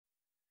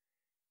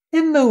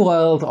In the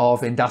world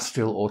of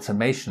industrial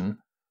automation,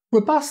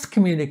 robust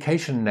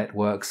communication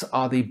networks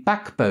are the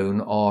backbone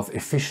of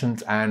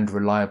efficient and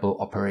reliable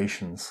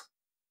operations.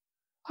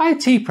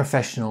 IT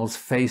professionals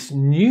face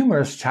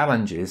numerous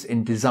challenges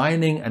in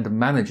designing and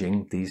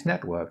managing these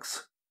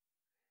networks.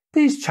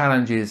 These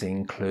challenges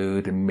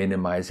include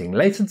minimizing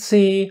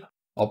latency,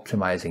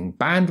 optimizing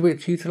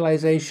bandwidth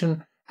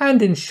utilization,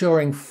 and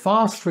ensuring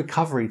fast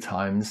recovery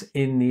times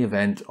in the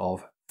event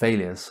of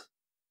failures.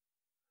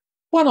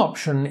 One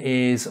option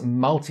is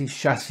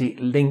multi-chassis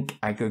link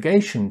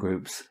aggregation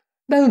groups,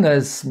 known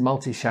as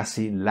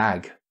multi-chassis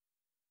lag.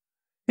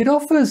 It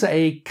offers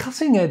a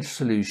cutting-edge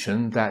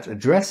solution that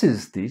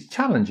addresses these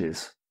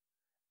challenges,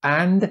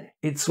 and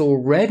it's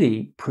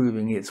already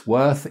proving its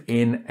worth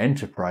in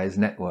enterprise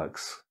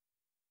networks.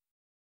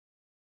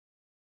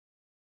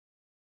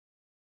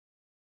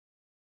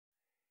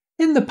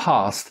 In the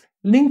past,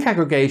 link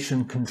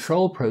aggregation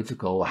control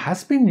protocol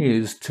has been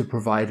used to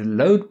provide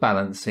load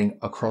balancing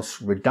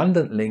across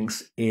redundant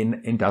links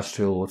in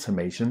industrial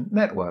automation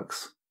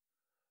networks.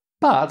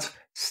 But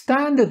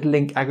standard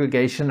link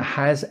aggregation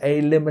has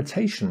a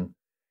limitation.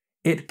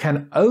 It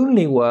can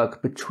only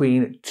work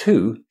between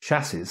two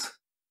chassis.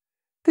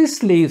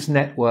 This leaves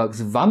networks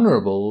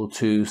vulnerable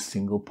to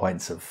single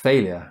points of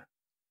failure.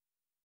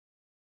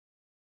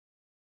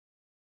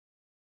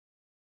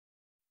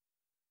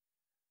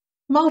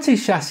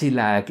 Multi-chassis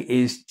lag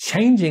is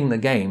changing the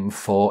game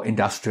for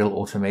industrial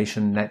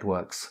automation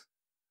networks.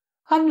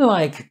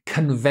 Unlike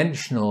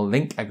conventional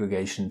link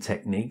aggregation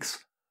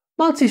techniques,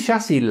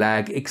 multi-chassis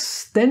lag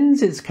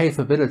extends its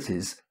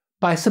capabilities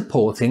by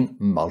supporting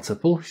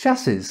multiple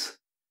chassis.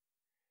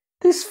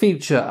 This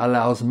feature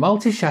allows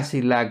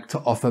multi-chassis lag to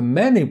offer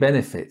many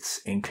benefits,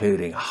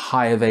 including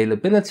high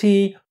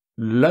availability,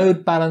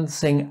 load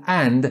balancing,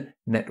 and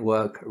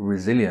network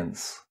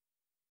resilience.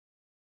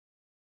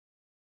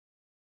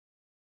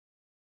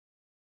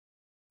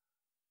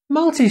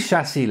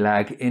 Multi-chassis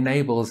lag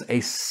enables a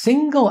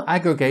single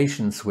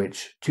aggregation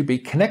switch to be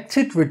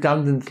connected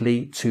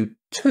redundantly to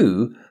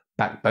two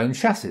backbone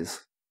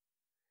chassis.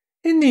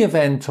 In the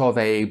event of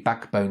a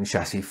backbone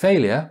chassis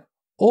failure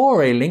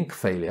or a link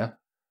failure,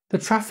 the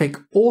traffic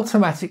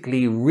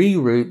automatically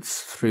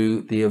reroutes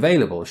through the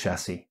available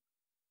chassis.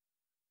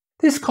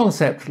 This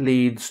concept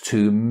leads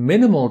to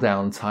minimal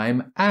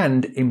downtime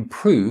and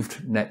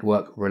improved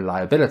network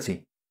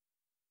reliability.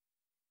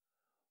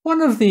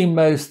 One of the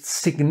most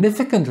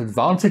significant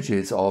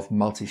advantages of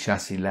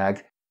multi-chassis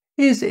lag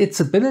is its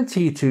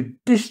ability to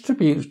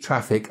distribute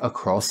traffic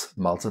across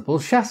multiple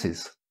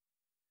chassis.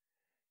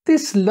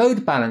 This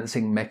load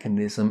balancing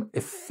mechanism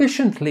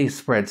efficiently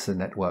spreads the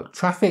network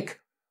traffic,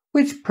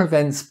 which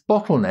prevents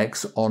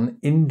bottlenecks on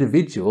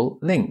individual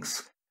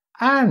links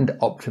and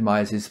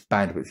optimizes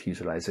bandwidth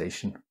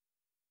utilization.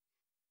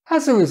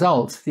 As a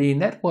result, the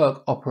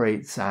network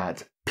operates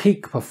at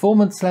peak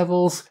performance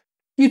levels,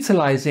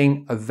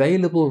 utilizing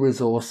available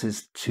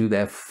resources to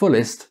their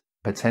fullest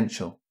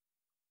potential.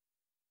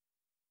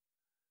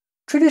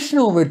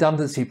 Traditional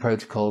redundancy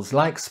protocols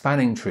like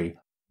spanning tree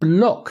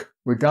block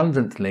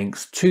redundant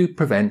links to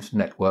prevent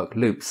network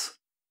loops.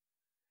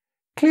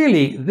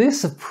 Clearly,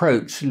 this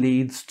approach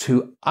leads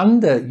to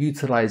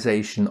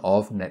underutilization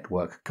of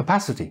network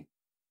capacity.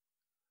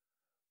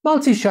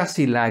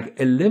 Multi-chassis lag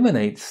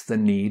eliminates the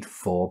need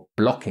for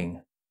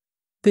blocking.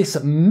 This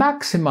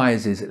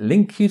maximizes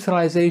link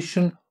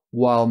utilization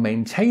while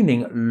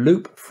maintaining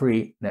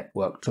loop-free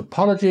network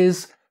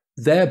topologies,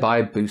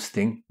 thereby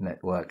boosting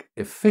network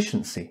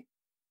efficiency.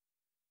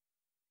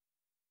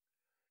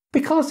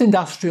 Because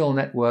industrial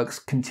networks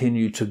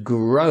continue to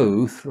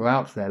grow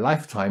throughout their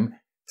lifetime,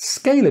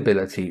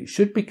 scalability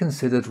should be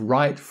considered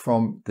right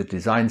from the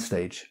design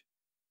stage.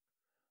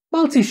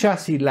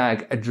 Multi-chassis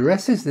lag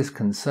addresses this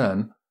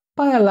concern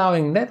by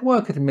allowing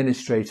network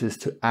administrators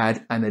to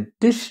add an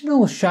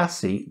additional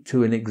chassis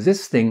to an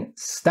existing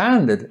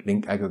standard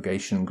link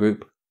aggregation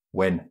group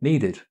when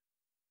needed.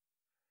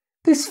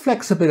 This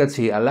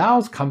flexibility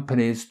allows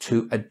companies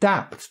to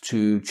adapt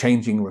to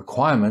changing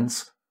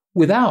requirements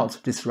without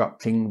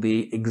disrupting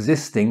the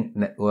existing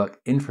network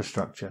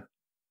infrastructure.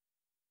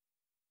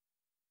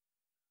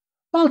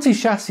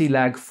 Multi-chassis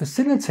lag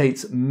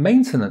facilitates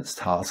maintenance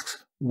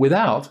tasks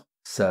without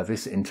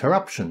service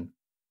interruption.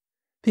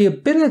 The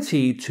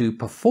ability to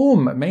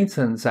perform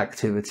maintenance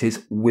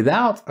activities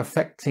without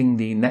affecting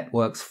the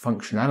network's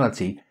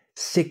functionality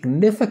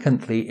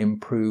significantly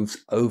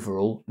improves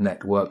overall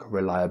network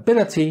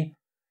reliability,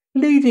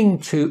 leading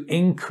to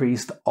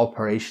increased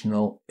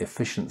operational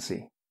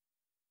efficiency.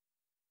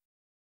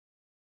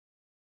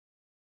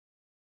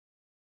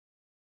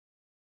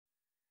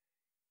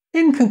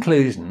 In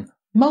conclusion,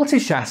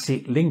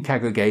 multi-chassis link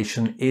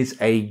aggregation is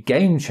a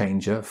game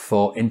changer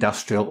for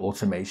industrial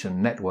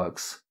automation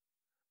networks.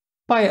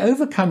 By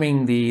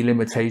overcoming the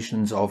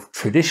limitations of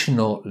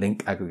traditional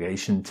link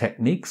aggregation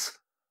techniques,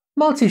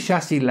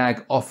 multi-chassis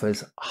lag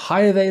offers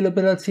high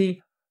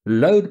availability,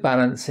 load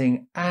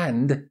balancing,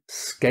 and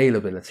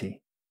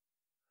scalability.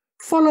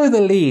 Follow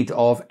the lead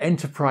of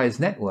enterprise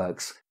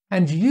networks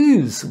and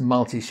use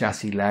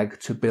multi-chassis lag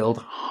to build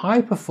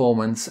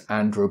high-performance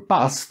and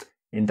robust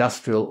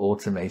industrial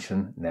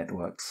automation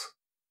networks.